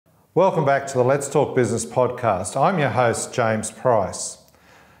Welcome back to the Let's Talk Business podcast. I'm your host, James Price.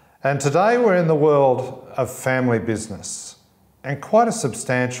 And today we're in the world of family business, and quite a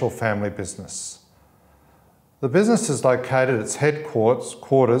substantial family business. The business is located, its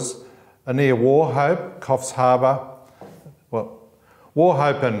headquarters are near Wauchope, Coffs Harbour,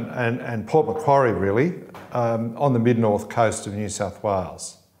 Wauchope and Port Macquarie really, on the mid-north coast of New South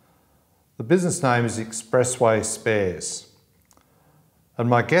Wales. The business name is Expressway Spares. And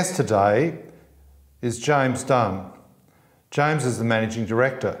my guest today is James Dunn. James is the Managing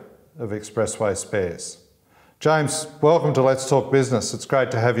Director of Expressway Spares. James, welcome to Let's Talk Business. It's great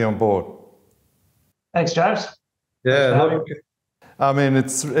to have you on board. Thanks, James. Yeah, look, I mean,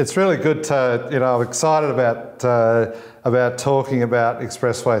 it's really good to, I'm excited about talking about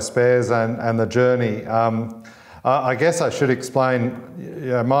Expressway Spares and the journey. I guess I should explain,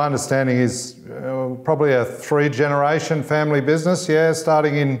 my understanding is probably a three-generation family business,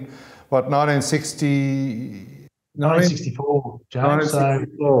 starting in, 1960? 1964, James.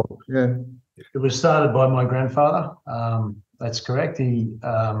 1964, yeah. It was started by my grandfather. That's correct. He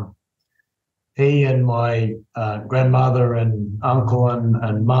and my grandmother and uncle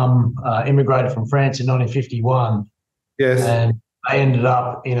and mum immigrated from France in 1951. Yes. And they ended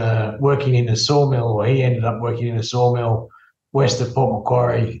up working in a sawmill, or he ended up working in a sawmill west of Port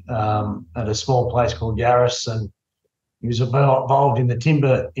Macquarie at a small place called Yarras, and he was involved in the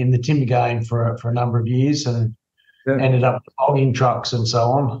timber game for a number of years, and ended up logging trucks and so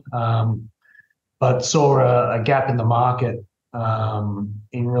on. But saw a gap in the market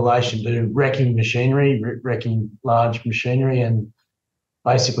in relation to wrecking large machinery, and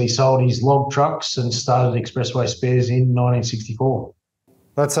basically sold his log trucks and started Expressway Spares in 1964.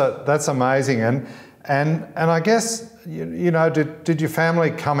 That's amazing, and I guess did your family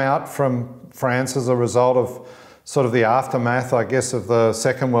come out from France as a result of sort of the aftermath, I guess, of the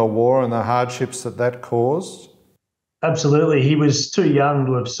Second World War and the hardships that caused? Absolutely. He was too young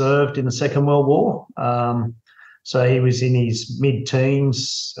to have served in the Second World War. So he was in his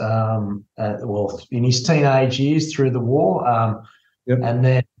mid-teens, in his teenage years through the war. And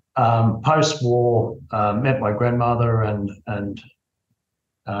then post-war, met my grandmother and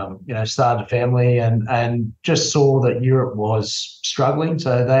started a family and just saw that Europe was struggling.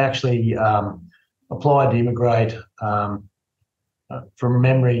 So they actually applied to immigrate from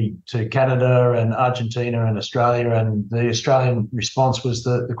memory to Canada and Argentina and Australia, and the Australian response was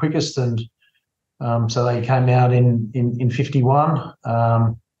the quickest, and so they came out in 51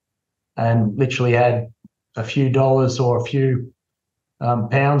 and literally had a few dollars or a few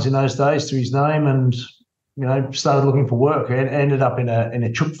pounds in those days to his name, and started looking for work. And ended up in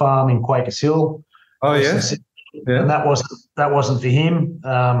a chook farm in Quakers Hill. Oh yes, and that wasn't for him.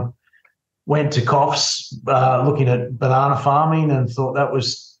 Went to Coffs looking at banana farming and thought that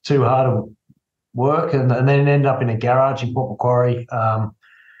was too hard of work, and then ended up in a garage in Port Macquarie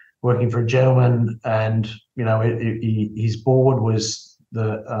working for a gentleman, and his board was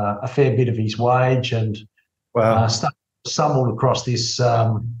a fair bit of his wage, and stumbled across this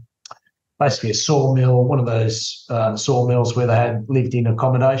basically a sawmill, one of those sawmills where they had lived-in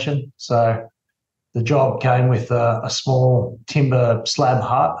accommodation. So the job came with a small timber slab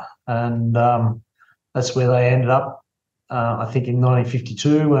hut, and that's where they ended up, I think in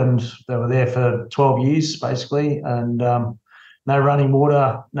 1952, and they were there for 12 years basically, and no running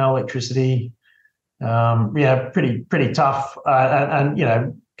water, no electricity, pretty tough,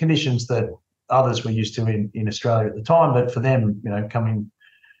 and conditions that others were used to in Australia at the time. But for them, coming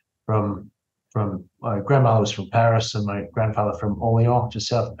from my grandmother was from Paris and my grandfather from Orléans, just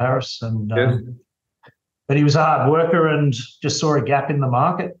south of Paris, and but he was a hard worker and just saw a gap in the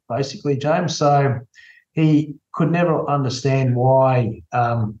market, basically, James. So he could never understand why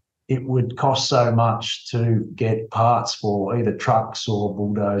it would cost so much to get parts for either trucks or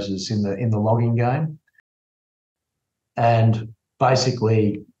bulldozers in the logging game, and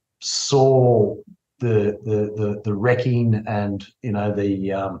basically saw the wrecking and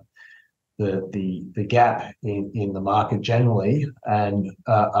the gap in the market generally, and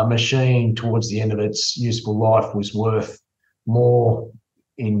a machine towards the end of its useful life was worth more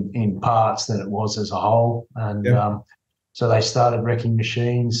in parts than it was as a whole, and so they started wrecking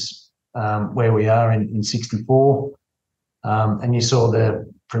machines where we are in 64, and you saw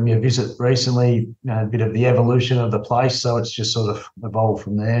from your visit recently a bit of the evolution of the place, so it's just sort of evolved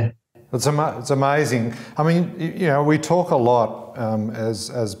from there. It's amazing. I mean, we talk a lot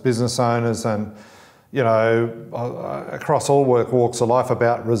as business owners and, across all walks of life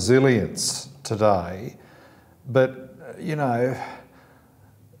about resilience today. But,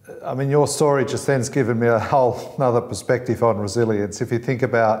 I mean, your story just then's given me a whole another perspective on resilience. If you think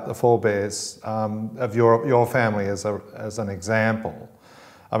about the forebears of your family as an example,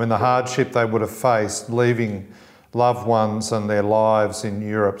 I mean, the hardship they would have faced leaving loved ones and their lives in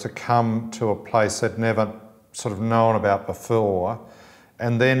Europe to come to a place they'd never sort of known about before,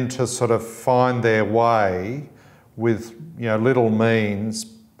 and then to sort of find their way with, you know, little means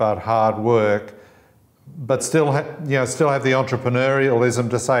but hard work, but still have the entrepreneurialism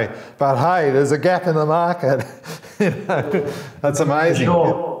to say, but hey, there's a gap in the market. You know, that's amazing.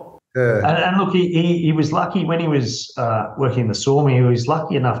 Sure. Yeah. And look, he was lucky when he was working in the sawmill. He was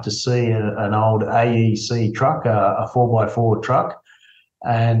lucky enough to see an old AEC truck, a 4x4 truck,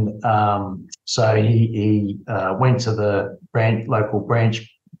 and so he went to the local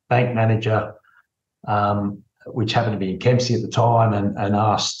branch bank manager, which happened to be in Kempsey at the time, and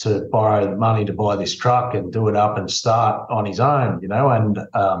asked to borrow the money to buy this truck and do it up and start on his own, you know. And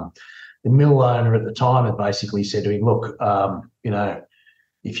the mill owner at the time had basically said to him, look, you know,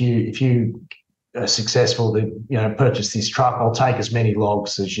 if you are successful to, you know, purchase this truck, I'll take as many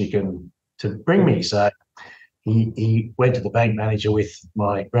logs as you can to bring me. So he went to the bank manager with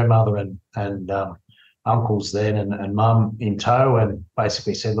my grandmother and uncles then and mum in tow, and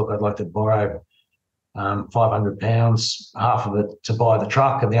basically said, look, I'd like to borrow £500, half of it to buy the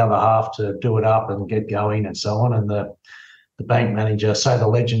truck and the other half to do it up and get going and so on. And the bank manager, so the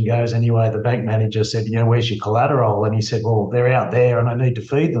legend goes anyway, the bank manager said, you know, where's your collateral? And he said, well, they're out there and I need to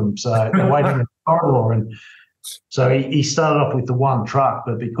feed them, so they're waiting in the corridor. And so he started off with the one truck,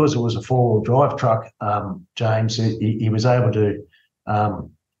 but because it was a four-wheel drive truck, James, he was able to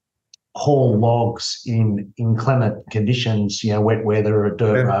haul logs in inclement conditions, you know, wet weather or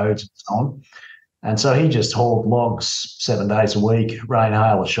dirt roads and so on. And so he just hauled logs 7 days a week, rain,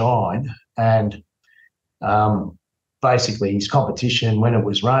 hail or shine. And basically his competition, when it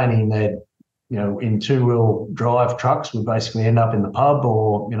was raining, they'd, you know, in two-wheel drive trucks would basically end up in the pub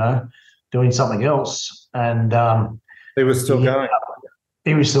or, you know, doing something else. And he was still going.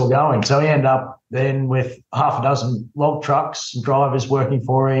 He was still going. So he ended up then with half a dozen log trucks and drivers working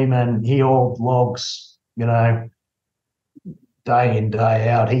for him, and he hauled logs, you know, day in, day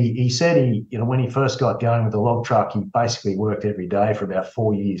out. He said you know, when he first got going with the log truck, he basically worked every day for about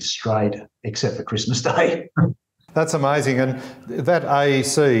 4 years straight, except for Christmas Day. That's amazing. And that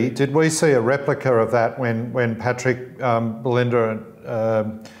AEC, did we see a replica of that when Patrick, Belinda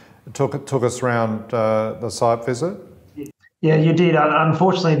took us around the site visit? Yeah, you did.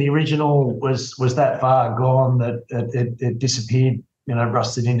 Unfortunately, the original was that far gone that it disappeared, you know,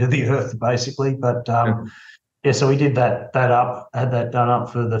 rusted into the earth basically. But yeah, so we did that up, had that done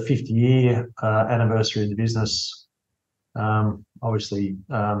up for the 50-year anniversary of the business. Obviously,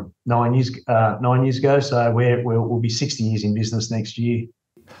 9 years ago. So we'll be 60 years in business next year.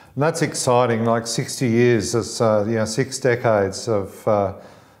 And that's exciting. Like 60 years, is 6 decades of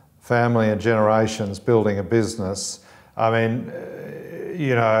family and generations building a business. I mean,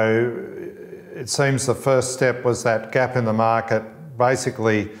 you know, it seems the first step was that gap in the market,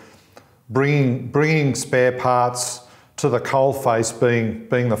 basically bringing spare parts to the coalface,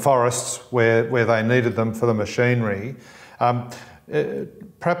 being the forests where they needed them for the machinery.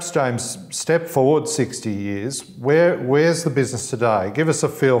 Perhaps, James, step forward 60 years. Where's the business today? Give us a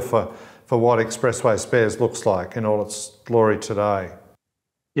feel for what Expressway Spares looks like in all its glory today.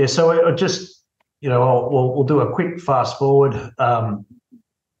 Yeah, so I just, you know, we'll do a quick fast forward.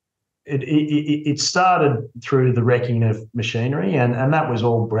 It started through the wrecking of machinery, and that was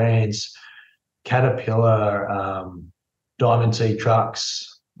all brands, Caterpillar, Diamond T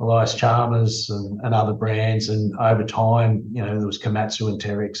Trucks, Elias Chalmers and other brands. And over time, you know, there was Komatsu and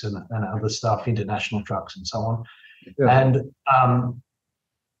Terex and other stuff, International Trucks and so on. Yeah. And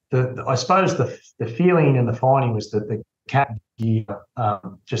I suppose the feeling and the finding was that the Cat gear,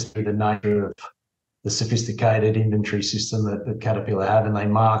 just through the nature of the sophisticated inventory system that Caterpillar had, and they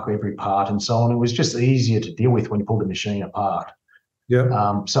mark every part and so on, it was just easier to deal with when you pulled the machine apart.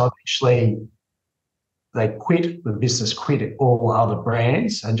 Yeah. So eventually the business quit all other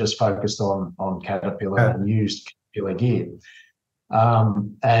brands and just focused on Caterpillar and used Caterpillar gear.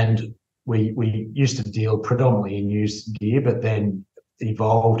 And we used to deal predominantly in used gear, but then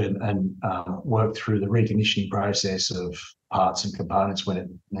evolved and worked through the reconditioning process of parts and components when it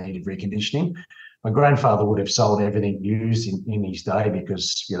needed reconditioning. My grandfather would have sold everything used in his day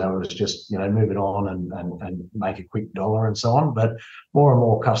because, you know, it was just, you know, move it on and make a quick dollar and so on. But more and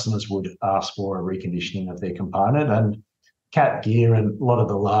more customers would ask for a reconditioning of their component. And Cat gear and a lot of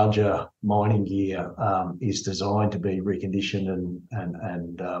the larger mining gear is designed to be reconditioned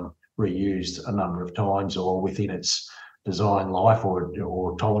and reused a number of times or within its design life or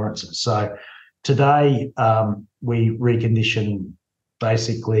tolerances. So today we recondition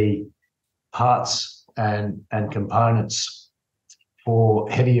basically parts and components for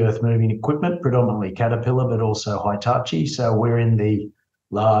heavy earth moving equipment, predominantly Caterpillar, but also Hitachi. So we're in the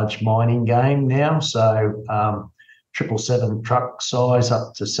large mining game now. So 777 truck size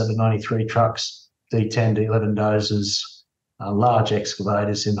up to 793 trucks, D10, D11 dozers, large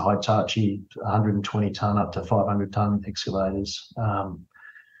excavators in Hitachi, 120 tonne up to 500 tonne excavators,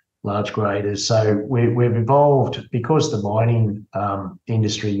 large graders. So we've evolved because the mining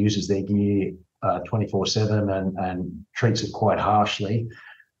industry uses their gear 24/7 and treats it quite harshly.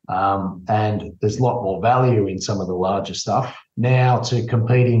 And there's a lot more value in some of the larger stuff now to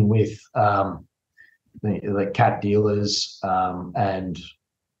competing with the Cat dealers and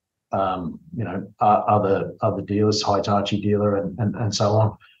other dealers, Hitachi dealer and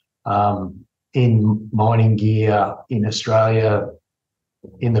so on, in mining gear in Australia,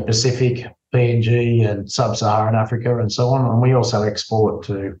 in the Pacific, PNG and Sub-Saharan Africa and so on. And we also export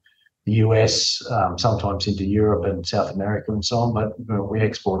to the US, sometimes into Europe and South America and so on, but we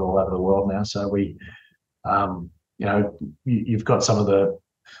export all over the world now. So we, you've got some of the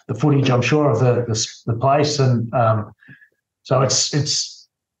footage, I'm sure, of the place. And so it's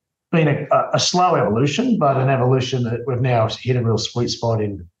been a slow evolution, but an evolution that we've now hit a real sweet spot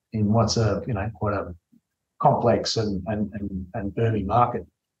in what's quite a complex and booming market.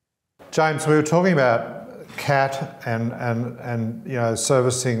 James, we were talking about Cat and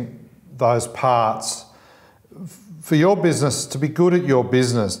servicing those parts. For your business, to be good at your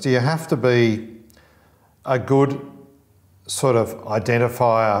business, do you have to be a good sort of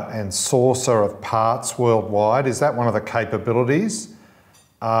identifier and sourcer of parts worldwide? Is that one of the capabilities?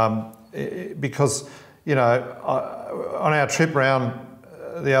 Because, on our trip round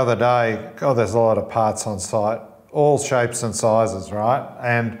the other day, God, there's a lot of parts on site, all shapes and sizes, right?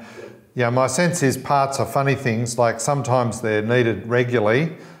 And, my sense is parts are funny things, like sometimes they're needed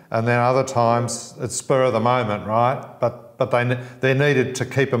regularly and then other times it's spur of the moment, right? But they're needed to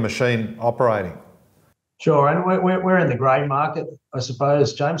keep a machine operating. Sure, and we're in the grey market, I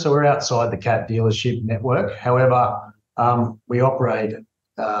suppose, James. So we're outside the Cat dealership network. However, we operate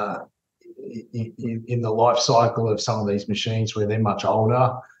in the life cycle of some of these machines where they're much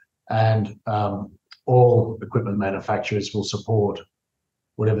older, and all equipment manufacturers will support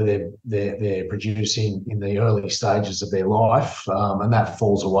whatever they're producing in the early stages of their life, and that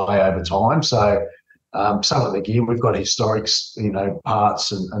falls away over time. So some of the gear, we've got historics,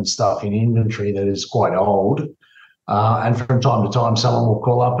 parts and stuff in inventory that is quite old. And from time to time, someone will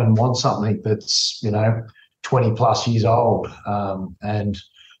call up and want something that's, 20 plus years old. And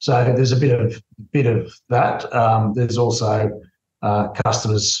so there's a bit of that. There's also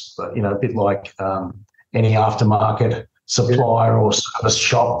customers, a bit like any aftermarket supplier or service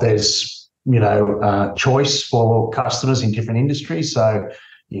shop. There's, choice for customers in different industries. So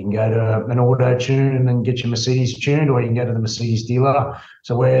you can go to an auto tune and then get your Mercedes tuned, or you can go to the Mercedes dealer.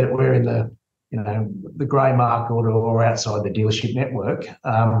 So we're in the grey market or outside the dealership network.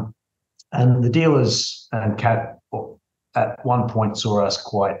 And the dealers and Cat at one point saw us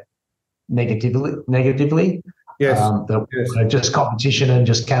quite negatively. Yes. Just competition and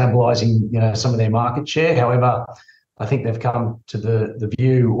just cannibalising, some of their market share. However, I think they've come to the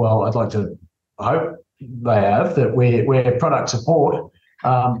view, well, I'd like to hope they have, that we're product support.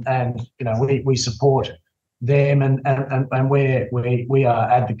 And we support them, and we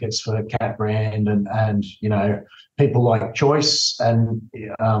are advocates for the Cat brand, and people like choice, and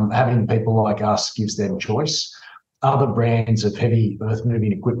having people like us gives them choice. Other brands of heavy earth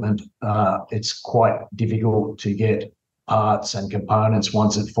moving equipment, it's quite difficult to get parts and components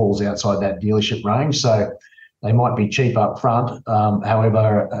once it falls outside that dealership range. So they might be cheap up front.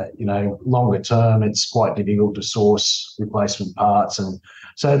 However, longer term, it's quite difficult to source replacement parts. And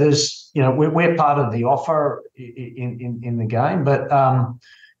so there's, we're part of the offer in the game. But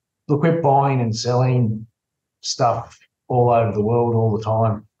look, we're buying and selling stuff all over the world all the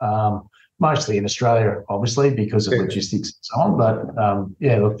time. Mostly in Australia, obviously, because of logistics and so on. But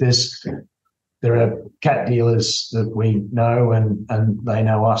look, there are Cat dealers that we know, and they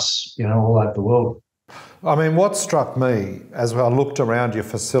know us, all over the world. I mean, what struck me as I looked around your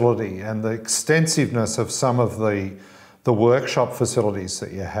facility and the extensiveness of some of the workshop facilities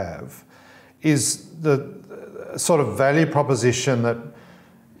that you have is the sort of value proposition that,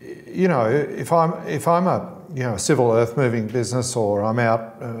 if I'm a civil earth moving business, or I'm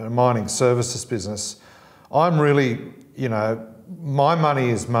out a mining services business, I'm really, my money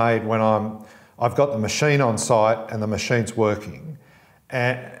is made when I've got the machine on site and the machine's working.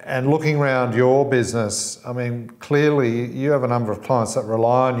 And looking around your business, I mean, clearly you have a number of clients that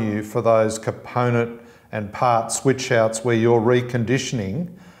rely on you for those component and part switch outs where you're reconditioning,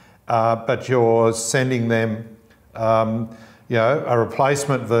 but you're sending them, a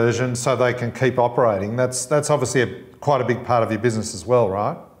replacement version so they can keep operating. That's obviously quite a big part of your business as well,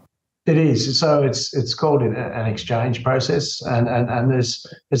 right? It is. So it's called an exchange process, and it's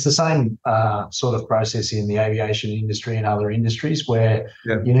the same sort of process in the aviation industry and other industries where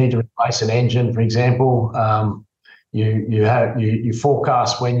you need to replace an engine, for example. You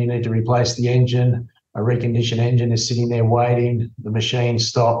forecast when you need to replace the engine. A reconditioned engine is sitting there waiting. The machine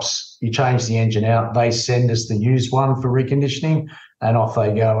stops. You change the engine out. They send us the used one for reconditioning, and off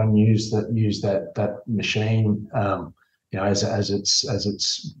they go and use that machine. As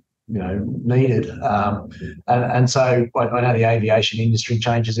it's needed. And so I know the aviation industry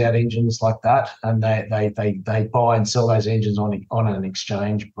changes out engines like that, and they buy and sell those engines on an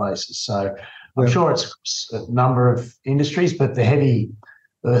exchange basis. So I'm sure it's a number of industries, but the heavy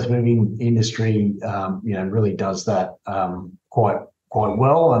earth moving industry, really does that quite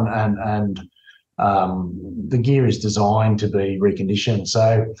well, and the gear is designed to be reconditioned.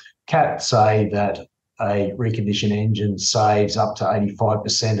 So CAT say that a reconditioned engine saves up to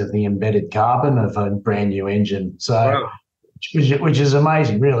 85% of the embedded carbon of a brand new engine. So, wow. which is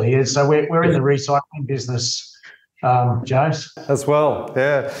amazing, really. So we're in the recycling business, James. As well,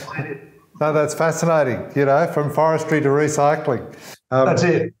 yeah. No, that's fascinating. From forestry to recycling. That's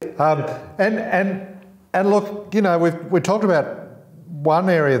it. And look, we talked about one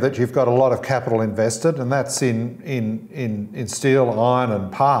area that you've got a lot of capital invested, and that's in steel, iron,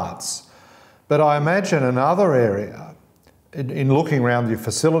 and parts. But I imagine another area, in looking around your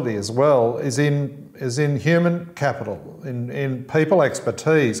facility as well, is in human capital, in people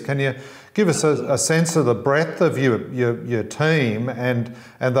expertise. Can you give us a sense of the breadth of your team and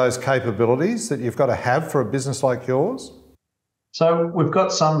those capabilities that you've got to have for a business like yours? So we've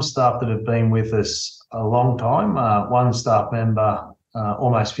got some staff that have been with us a long time. One staff member,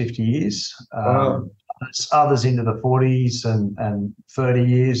 almost 50 years. Wow. Others into the 40s and 30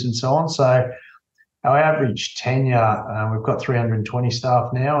 years and so on. So our average tenure, we've got 320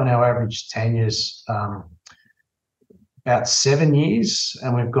 staff now, and our average tenure's about 7 years,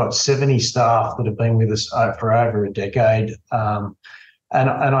 and we've got 70 staff that have been with us for over a decade. And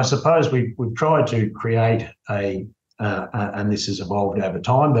I suppose we've tried to create and this has evolved over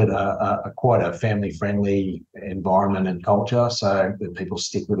time, but quite a family-friendly environment and culture, so that people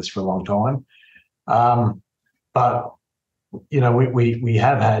stick with us for a long time. But we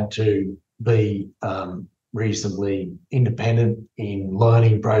have had to be reasonably independent in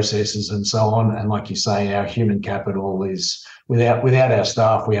learning processes and so on. And like you say, our human capital is without our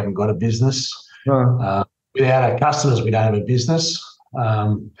staff, we haven't got a business. Right. Without our customers, we don't have a business.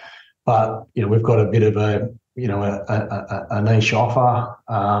 But we've got a bit of a niche offer,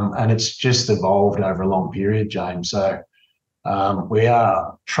 and it's just evolved over a long period, James. So we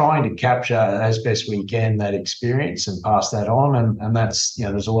are trying to capture as best we can that experience and pass that on, and that's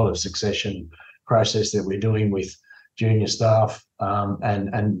there's a lot of succession process that we're doing with junior staff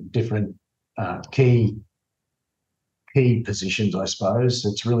and different key positions. I suppose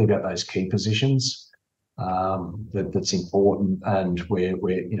it's really about those key positions that's important, and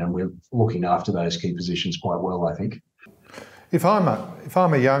we're looking after those key positions quite well, I think. If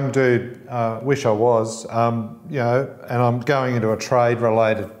I'm a young dude, wish I was, and I'm going into a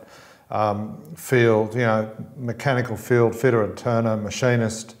trade-related field, mechanical field, fitter and turner,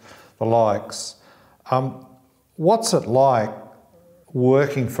 machinist, the likes. What's it like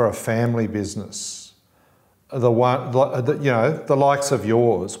working for a family business? The likes of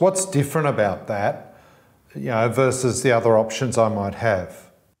yours. What's different about that, versus the other options I might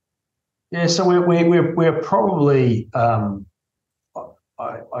have? Yeah, so we're probably.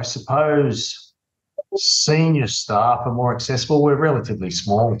 I suppose senior staff are more accessible. We're relatively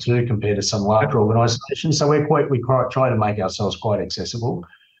small too compared to some larger organisations, so we try to make ourselves quite accessible.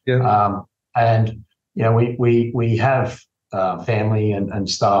 Yeah. And we have family and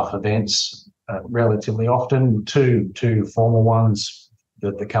staff events relatively often, two formal ones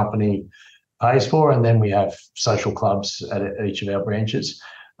that the company pays for, and then we have social clubs at each of our branches.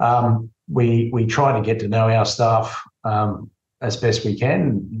 We try to get to know our staff as best we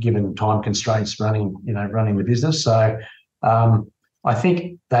can, given time constraints running the business. So I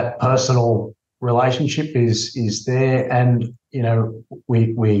think that personal relationship is there, and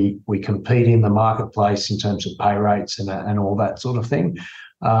we compete in the marketplace in terms of pay rates and all that sort of thing.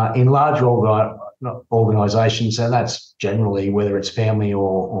 In large organisations, and that's generally whether it's family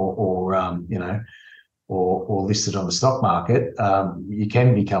or or listed on the stock market, you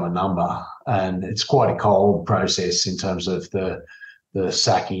can become a number, and it's quite a cold process in terms of the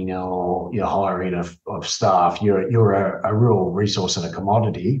sacking or your hiring of staff. You're a real resource and a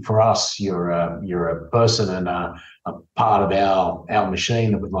commodity. For us, you're a person and a part of our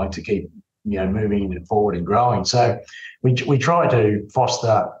machine that we'd like to keep moving forward and growing. So we try to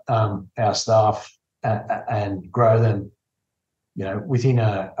foster our staff and grow them within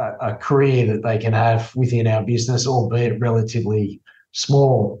a career that they can have within our business, albeit relatively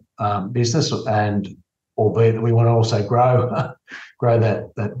small business, and albeit that we want to also grow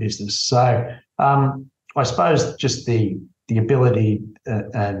that business. So I suppose just the ability,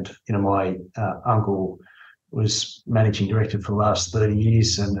 and my uncle was managing director for the last 30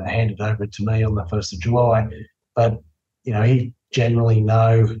 years and handed over to me on the 1st of July. But he generally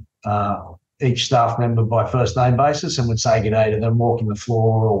know each staff member by first name basis and would say good day to them walking the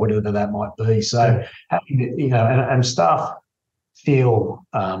floor or whatever that might be. So having and staff feel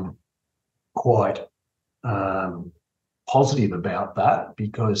quite positive about that,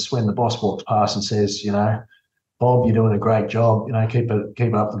 because when the boss walks past and says, Bob, you're doing a great job, keep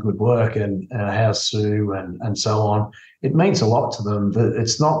up the good work, and how's Sue, and so on, it means a lot to them. That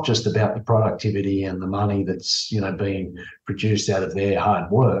it's not just about the productivity and the money that's being produced out of their hard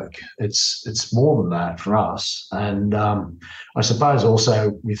work. It's more than that for us. And I suppose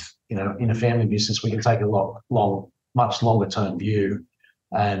also with in a family business, we can take a much longer term view,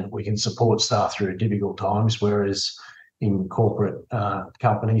 and we can support staff through difficult times. Whereas in corporate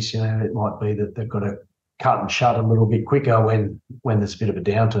companies, it might be that they've got to cut and shut a little bit quicker when there's a bit of a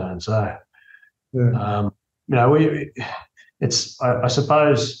downturn. So, I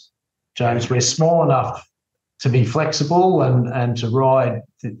suppose, James, we're small enough to be flexible and to ride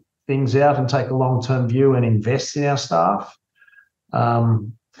things out and take a long-term view and invest in our staff.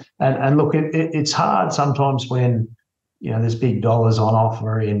 And look, it's hard sometimes when there's big dollars on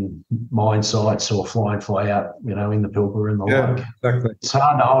offer in mine sites or fly in, fly out, in the Pilbara and the like. Exactly. It's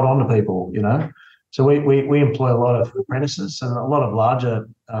hard to hold on to people, So we employ a lot of apprentices, and a lot of larger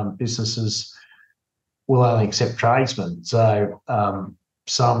businesses will only accept tradesmen. So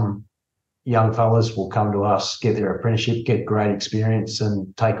some young fellas will come to us, get their apprenticeship, get great experience,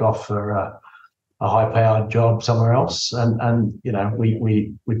 and take off for a high-powered job somewhere else. And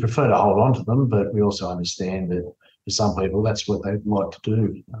we prefer to hold on to them, but we also understand that for some people that's what they'd like to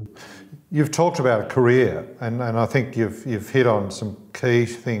do. You've talked about a career, and I think you've hit on some key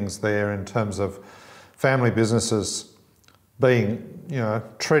things there in terms of family businesses being,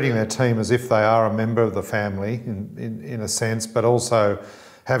 treating their team as if they are a member of the family in a sense, but also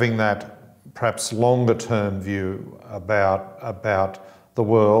having that perhaps longer term view about the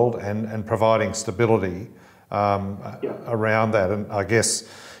world and providing stability around that. And I guess,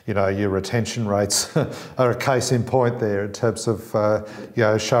 your retention rates are a case in point there in terms of,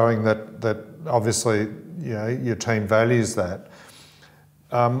 showing that obviously, your team values that.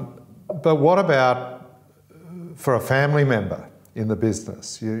 But what about for a family member in the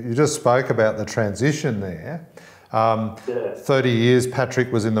business? You just spoke about the transition there. 30 years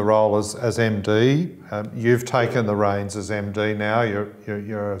Patrick was in the role as MD. You've taken the reins as MD now.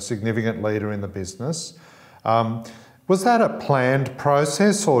 You're a significant leader in the business. Was that a planned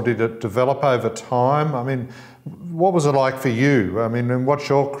process, or did it develop over time? I mean, what was it like for you? I mean, and what's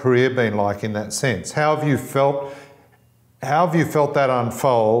your career been like in that sense? How have you felt that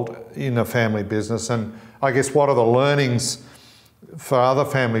unfold in a family business? And I guess what are the learnings for other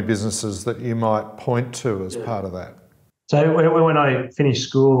family businesses that you might point to as part of that? So when I finished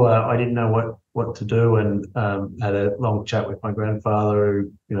school, I didn't know what to do, and had a long chat with my grandfather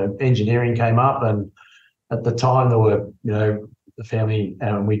who, engineering came up, and at the time there were, the family,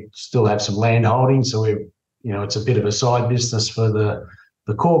 and we still have some land holdings, so it's a bit of a side business for the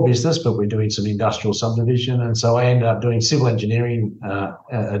core business, but we're doing some industrial subdivision. And so I ended up doing civil engineering,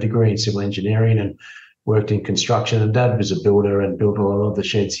 a degree in civil engineering, and worked in construction. And Dad was a builder and built a lot of the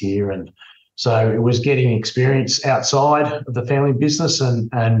sheds here. And so it was getting experience outside of the family business. And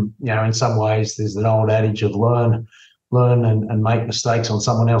in some ways there's an old adage of learn and make mistakes on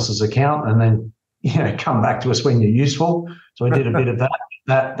someone else's account, and then, come back to us when you're useful. So I did a bit of that.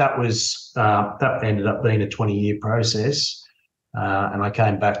 That ended up being a 20-year process. And I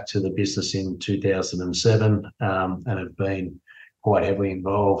came back to the business in 2007 and have been quite heavily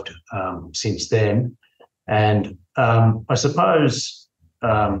involved since then. And I suppose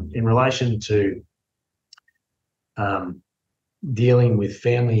in relation to dealing with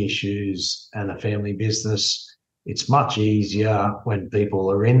family issues and a family business, it's much easier when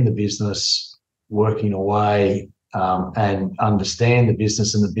people are in the business working away and understand the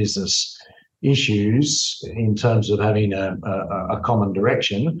business, and the business issues in terms of having a common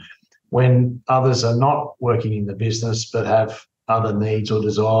direction when others are not working in the business but have other needs or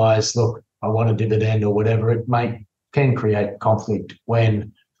desires. Look, I want a dividend or whatever. It can create conflict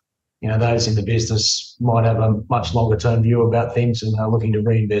when those in the business might have a much longer term view about things and are looking to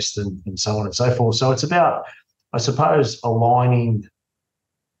reinvest and so on and so forth. So it's about, I suppose, aligning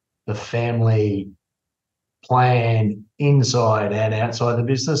the family plan inside and outside the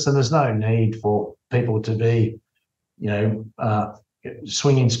business. And there's no need for people to be,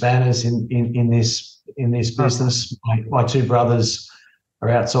 swinging spanners in this business. My two brothers are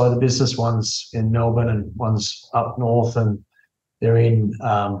outside the business. One's in Melbourne and one's up north, and they're in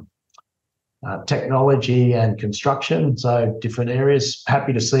technology and construction, so different areas.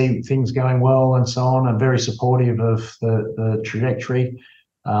 Happy to see things going well and so on, and very supportive of the trajectory.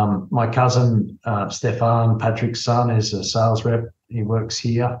 My cousin, Stefan, Patrick's son, is a sales rep. He works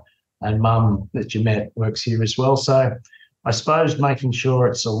here, and mum that you met works here as well. So I suppose making sure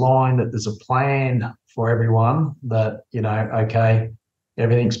it's aligned, that there's a plan for everyone, that, okay,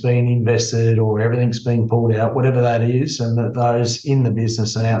 everything's been invested or everything's been pulled out, whatever that is, and that those in the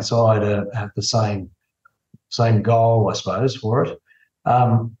business and outside have the same goal, I suppose, for it.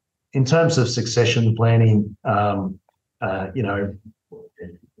 In terms of succession planning, my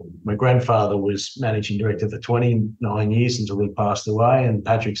grandfather was managing director for 29 years until he passed away, and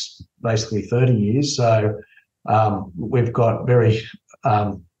Patrick's basically 30 years. So we've got very,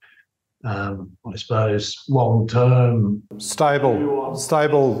 I suppose, long-term... Stable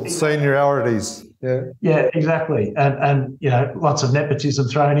seniorities. Yeah, exactly. And lots of nepotism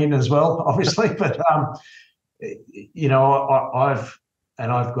thrown in as well, obviously. But,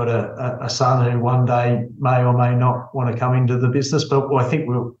 I've got a son who one day may or may not want to come into the business, but I think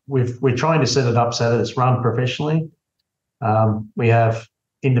we're trying to set it up so that it's run professionally. We have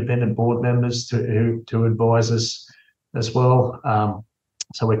independent board members to advise us as well.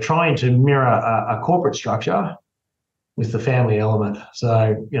 So we're trying to mirror a corporate structure with the family element.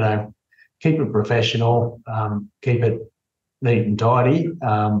 So, keep it professional, keep it neat and tidy,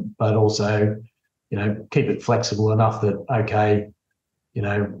 but also, keep it flexible enough that, okay,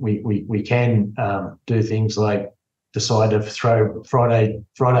 we can do things like decide to throw Friday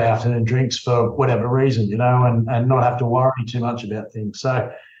afternoon drinks for whatever reason, and not have to worry too much about things.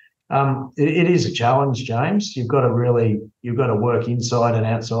 So it is a challenge, James. You've got to work inside and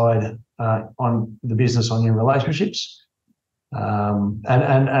outside on the business, on your relationships, and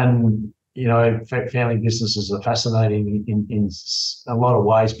family businesses are fascinating in a lot of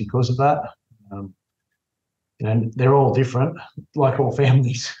ways because of that. They're all different, like all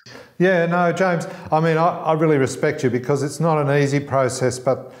families. Yeah, no, James, I mean, I really respect you, because it's not an easy process,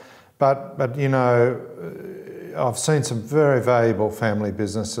 but I've seen some very valuable family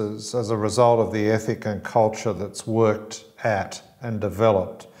businesses as a result of the ethic and culture that's worked at and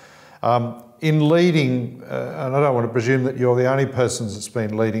developed. In leading, and I don't want to presume that you're the only person that's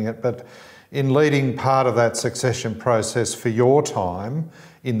been leading it, but in leading part of that succession process for your time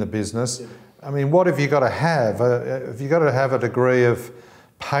in the business, I mean, what have you got to have? Have you got to have a degree of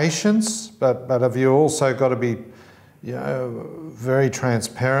patience, but have you also got to be, very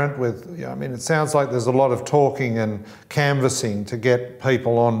transparent with, I mean, it sounds like there's a lot of talking and canvassing to get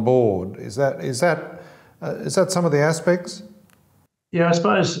people on board. Is that some of the aspects? Yeah, I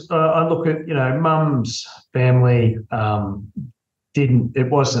suppose I look at, mum's family hasn't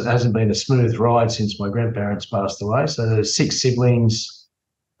been a smooth ride since my grandparents passed away. So there's 6 siblings,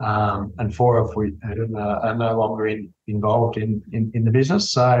 and 4 of which are no longer involved in the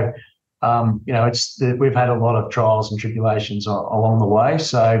business. So, we've had a lot of trials and tribulations along the way.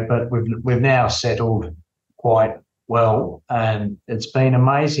 So, but we've now settled quite well, and it's been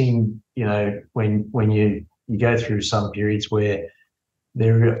amazing. When you go through some periods where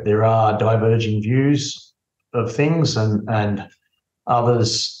there are diverging views of things, and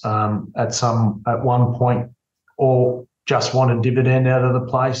others at one point all just want a dividend out of the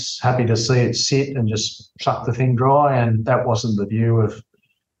place, happy to see it sit and just suck the thing dry. And that wasn't the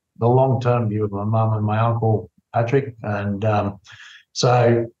long-term view of my mum and my uncle, Patrick. And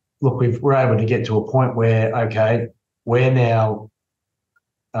so, look, we're able to get to a point where, okay, we're now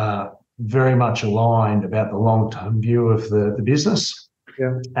very much aligned about the long-term view of the business.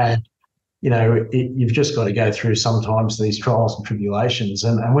 Yeah. And, you've just got to go through sometimes these trials and tribulations.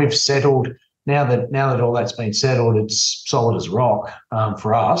 And we've settled. Now that all that's been settled, it's solid as rock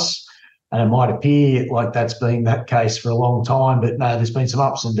for us. And it might appear like that's been that case for a long time, but no, there's been some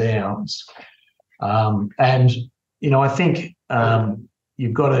ups and downs. And, I think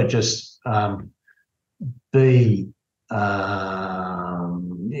you've got to just be,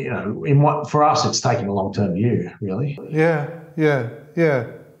 for us, it's taking a long-term view, really. Yeah.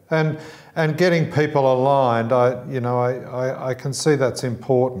 And getting people aligned, I can see that's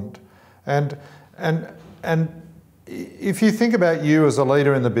important. And if you think about you as a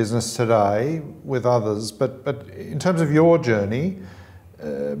leader in the business today with others, but in terms of your journey,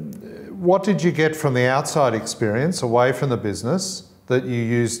 what did you get from the outside experience away from the business that you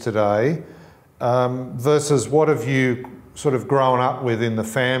use today, versus what have you sort of grown up with in the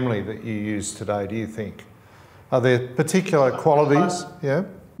family that you use today, do you think? Are there particular qualities? Yeah.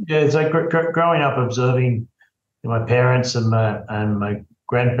 Yeah, so growing up observing my parents and my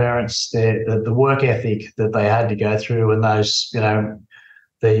grandparents, the work ethic that they had to go through, and those, I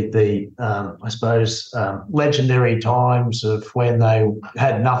suppose, legendary times of when they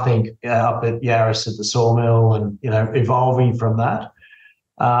had nothing up at Yarras at the sawmill, and evolving from that,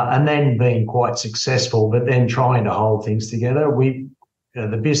 and then being quite successful, but then trying to hold things together.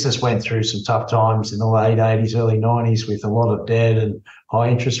 The business went through some tough times in the late 80s, early 90s, with a lot of debt and high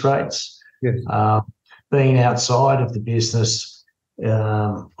interest rates. Yes. Being outside of the business,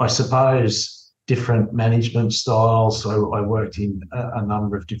 I suppose, different management styles. So I worked in a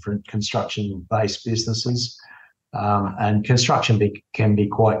number of different construction-based businesses, and construction can be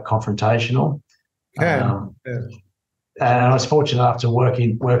quite confrontational. Yeah. And I was fortunate enough to work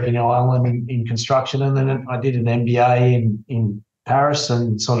in Ireland in construction, and then I did an MBA in Paris,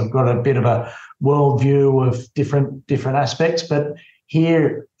 and sort of got a bit of a worldview of different aspects. But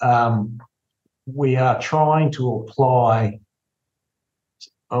here we are trying to apply,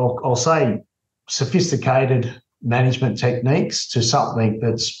 I'll say, sophisticated management techniques to something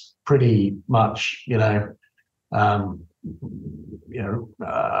that's pretty much,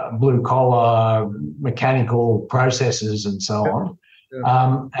 blue collar, mechanical processes and so on.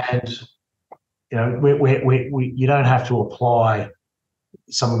 Yeah. You don't have to apply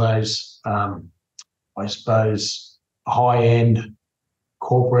some of those, I suppose, high-end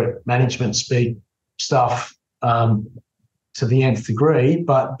corporate management speak stuff to the nth degree,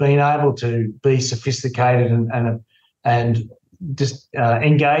 but being able to be sophisticated and just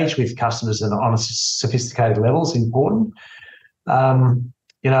engage with customers on a sophisticated level is important. We're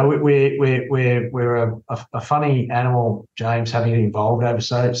a funny animal, James, having involved over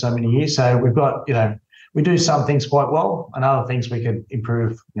so many years. So we've got, we do some things quite well, and other things we could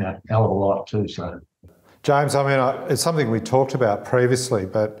improve, a hell of a lot too. So, James, it's something we talked about previously,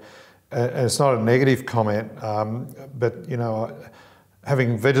 but it's not a negative comment. But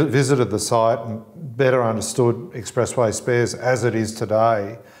having visited the site and better understood Expressway Spares as it is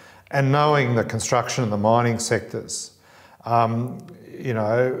today, and knowing the construction and the mining sectors,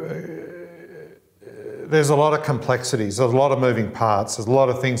 there's a lot of complexities, there's a lot of moving parts, there's a lot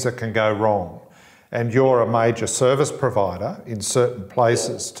of things that can go wrong. And you're a major service provider in certain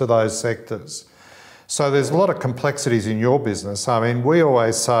places to those sectors. So there's a lot of complexities in your business. We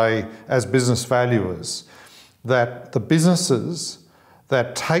always say, as business valuers, that the businesses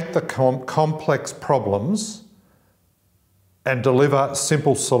that take the complex problems and deliver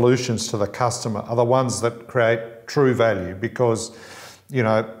simple solutions to the customer are the ones that create true value, because,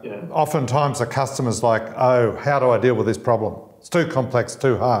 oftentimes the customer's like, oh, how do I deal with this problem? It's too complex,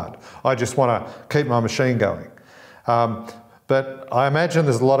 too hard. I just want to keep my machine going. But I imagine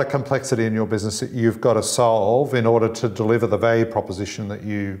there's a lot of complexity in your business that you've got to solve in order to deliver the value proposition that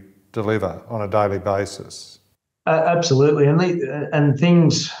you deliver on a daily basis. Absolutely, and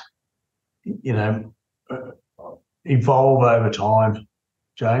things, evolve over time,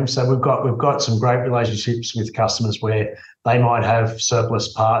 James. So we've got some great relationships with customers where they might have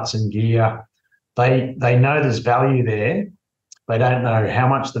surplus parts and gear. They know there's value there. They don't know how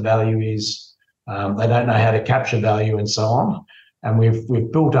much the value is. They don't know how to capture value and so on. And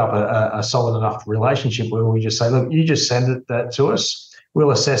we've built up a solid enough relationship where we just say, look, you just send that to us.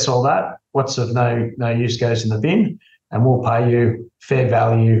 We'll assess all that. What's of no use goes in the bin, and we'll pay you fair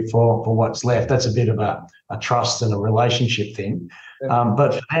value for what's left. That's a bit of a trust and a relationship thing.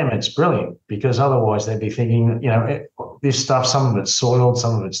 But for them, it's brilliant, because otherwise they'd be thinking, this stuff, some of it's soiled,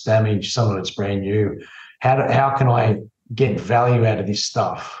 some of it's damaged, some of it's brand new. How can I get value out of this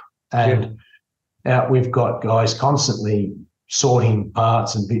stuff? And we've got guys constantly sorting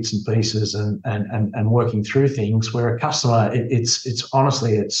parts and bits and pieces and working through things where a customer, it's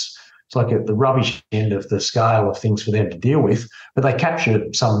honestly, it's like at the rubbish end of the scale of things for them to deal with, but they capture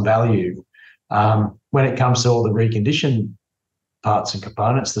some value. When it comes to all the reconditioned parts and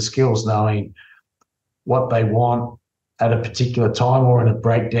components, the skills knowing what they want at a particular time or in a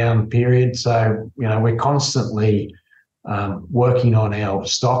breakdown period. So, we're constantly working on our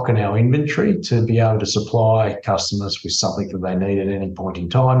stock and our inventory to be able to supply customers with something that they need at any point in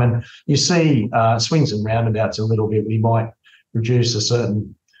time. And you see swings and roundabouts a little bit. We might reduce a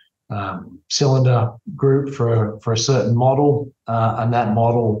certain cylinder group for a certain model, and that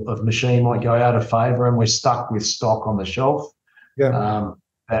model of machine might go out of favour, and we're stuck with stock on the shelf. Yeah.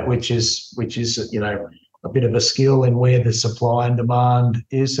 Which is a bit of a skill in where the supply and demand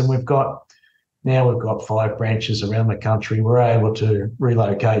is, and we've got 5 branches around the country. We're able to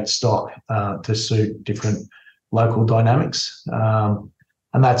relocate stock to suit different local dynamics,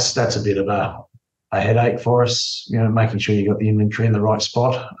 and that's a bit of a headache for us, making sure you've got the inventory in the right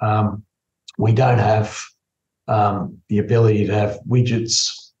spot. We don't have the ability to have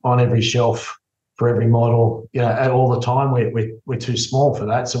widgets on every shelf for every model, at all the time. We're too small for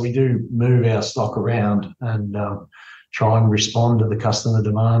that, so we do move our stock around and try and respond to the customer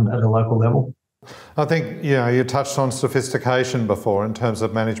demand at a local level. I think you touched on sophistication before in terms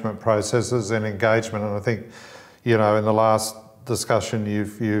of management processes and engagement, and I think in the last discussion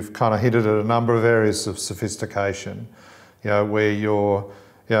you've kind of hinted at a number of areas of sophistication, where you're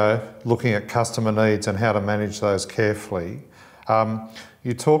looking at customer needs and how to manage those carefully.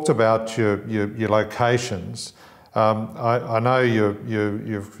 You talked about your locations. I know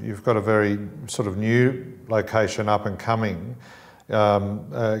you've got a very sort of new location up and coming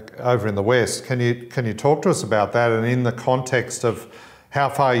over in the West. Can you talk to us about that, and in the context of how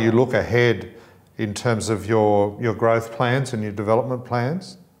far you look ahead in terms of your growth plans and your development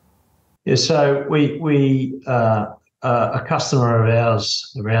plans? Yeah, so a customer of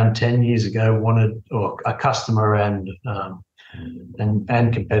ours around 10 years ago a customer and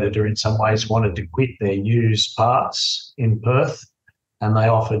competitor in some ways wanted to quit their used parts in Perth, and they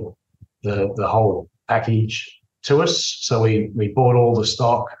offered the whole package to us. So we bought all the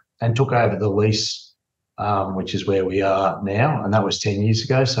stock and took over the lease, which is where we are now, and that was 10 years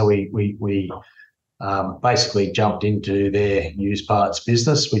ago. So we basically jumped into their used parts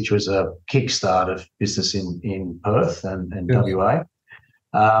business, which was a kickstart of business in Perth and yes. WA.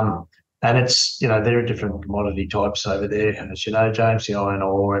 And it's, there are different commodity types over there, as you know, James, iron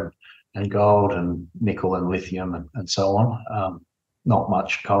ore and gold and nickel and lithium and so on. Not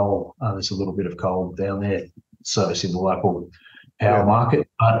much coal. There's a little bit of coal down there servicing the local power market,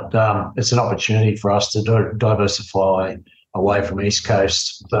 but it's an opportunity for us to diversify away from East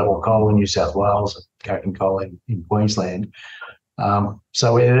Coast thermal coal in New South Wales and coking coal in Queensland.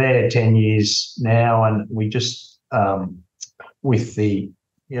 So we're there 10 years now, and we just, with the,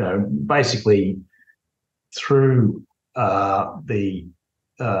 basically through the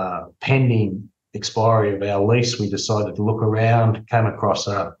pending expiry of our lease, we decided to look around, came across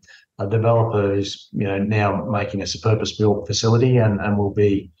a developer who's, now making us a purpose-built facility and will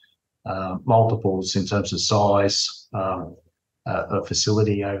be multiples in terms of size of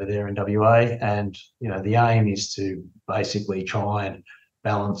facility over there in WA. And, the aim is to basically try and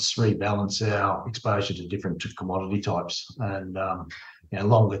rebalance our exposure to different commodity types. And,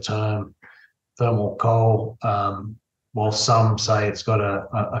 longer term, thermal coal, while some say it's got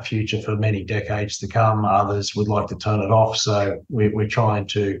a future for many decades to come, others would like to turn it off. So we're trying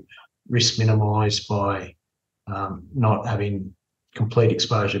to risk minimise by not having complete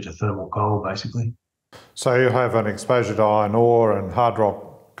exposure to thermal coal, basically. So you have an exposure to iron ore and hard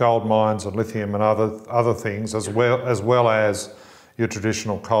rock gold mines and lithium and other things, as well as your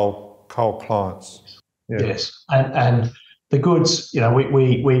traditional coal clients. Yeah. Yes, and the goods, at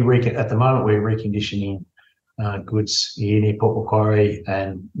the moment we're reconditioning goods here near Port Macquarie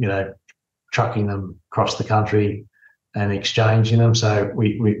and trucking them across the country and exchanging them. So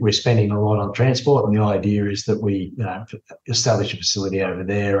we're spending a lot on transport, and the idea is that we establish a facility over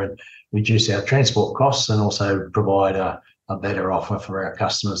there and reduce our transport costs, and also provide a better offer for our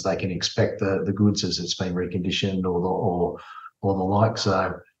customers. They can expect the goods as it's been reconditioned or the like.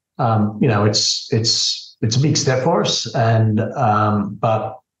 So it's a big step for us, and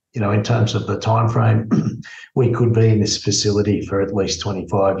but in terms of the time frame, we could be in this facility for at least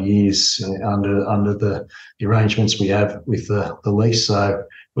 25 years under the arrangements we have with the lease. So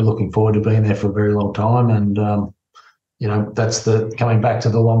we're looking forward to being there for a very long time. And, that's coming back to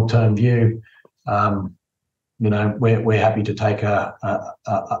the long-term view. We're happy to take a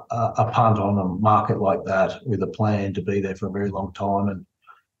punt on a market like that with a plan to be there for a very long time. And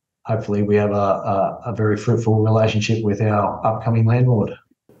hopefully we have a very fruitful relationship with our upcoming landlord.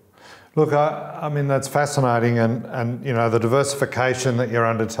 Look, I mean, that's fascinating, and the diversification that you're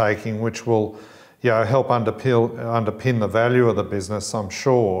undertaking, which will help underpin the value of the business, I'm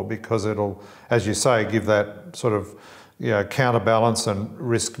sure, because it'll, as you say, give that sort of counterbalance and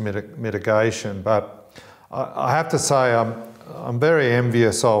risk mitigation. But I have to say I'm very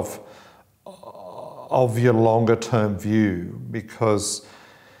envious of your longer term view, because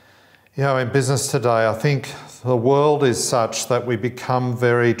in business today I think the world is such that we become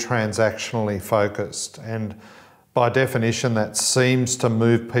very transactionally focused, and by definition that seems to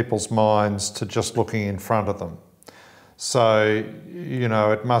move people's minds to just looking in front of them. So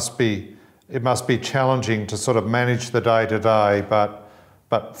it must be challenging to sort of manage the day to day,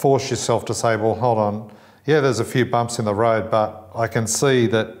 but force yourself to say, well, hold on, yeah, there's a few bumps in the road, but I can see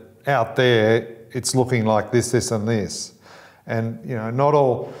that out there it's looking like this, this and this. And not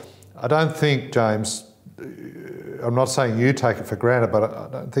all, I don't think, James, I'm not saying you take it for granted, but I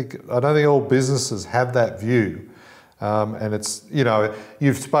don't think all businesses have that view. And it's,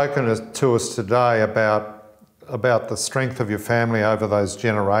 you've spoken to us today about the strength of your family over those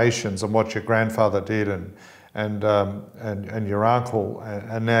generations and what your grandfather did and your uncle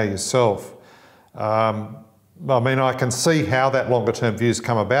and now yourself. I can see how that longer term view's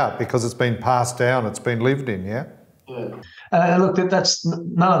come about, because it's been passed down, it's been lived in, yeah? Look,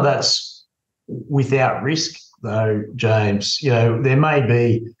 none of that's without risk, though, James. There may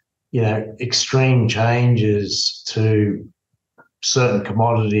be, extreme changes to certain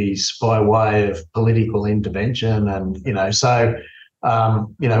commodities by way of political intervention, and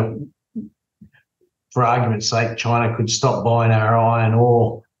for argument's sake, China could stop buying our iron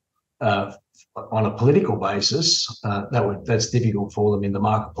ore on a political basis. That's difficult for them in the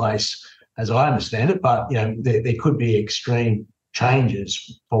marketplace, as I understand it. But there could be extreme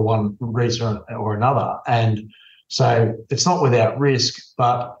changes for one reason or another, and so it's not without risk.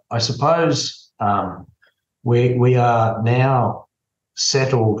 But I suppose we are now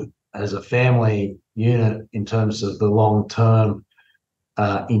settled as a family unit in terms of the long-term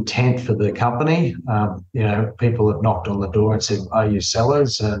intent for the company. People have knocked on the door and said, "Are you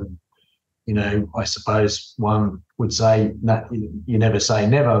sellers?" And I suppose one would say, no, you never say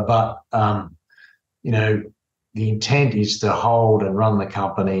never, but the intent is to hold and run the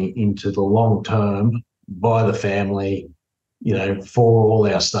company into the long term by the family, for all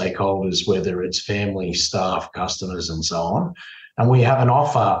our stakeholders, whether it's family, staff, customers, and so on. And we have an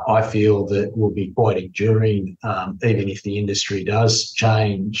offer, I feel, that will be quite enduring, even if the industry does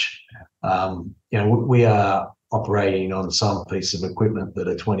change. We are operating on some piece of equipment that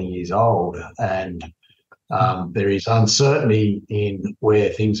are 20 years old, and there is uncertainty in where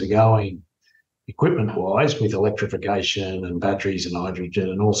things are going equipment-wise, with electrification and batteries and hydrogen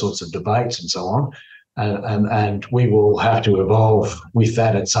and all sorts of debates and so on. And we will have to evolve with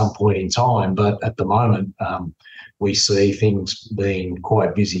that at some point in time. But at the moment, we see things being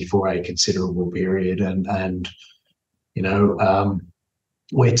quite busy for a considerable period, and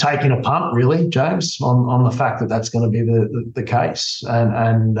we're taking a punt, really, James, on the fact that that's going to be the case,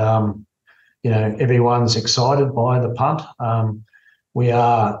 and everyone's excited by the punt. We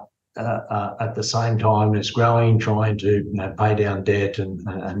are at the same time as growing, trying to pay down debt and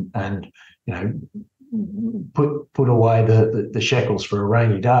put away the shekels for a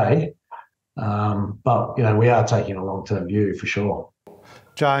rainy day. But we are taking a long-term view for sure.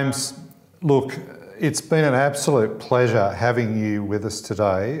 James, look, it's been an absolute pleasure having you with us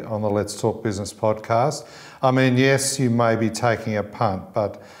today on the Let's Talk Business podcast. Yes, you may be taking a punt,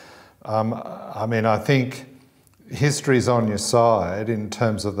 but I think history's on your side in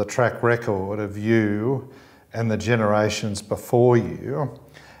terms of the track record of you and the generations before you.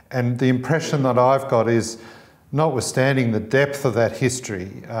 And the impression that I've got is, notwithstanding the depth of that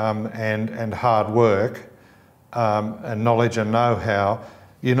history and hard work and knowledge and know-how,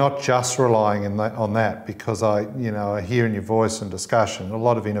 you're not just relying on that, because I hear in your voice and discussion a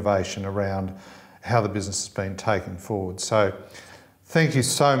lot of innovation around how the business has been taken forward. So thank you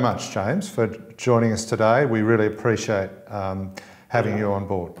so much, James, for joining us today. We really appreciate having you on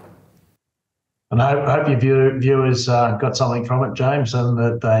board. And I hope your viewers got something from it, James, and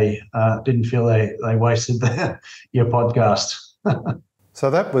that they didn't feel they wasted your podcast. So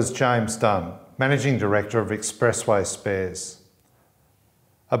that was James Dunn, Managing Director of Expressway Spares.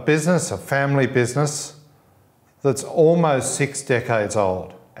 A business, a family business, that's almost 6 decades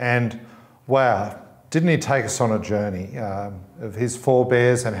old. And wow, didn't he take us on a journey of his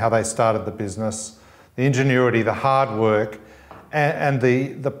forebears and how they started the business, the ingenuity, the hard work, and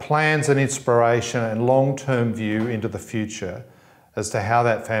the plans and inspiration and long-term view into the future as to how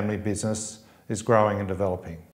that family business is growing and developing.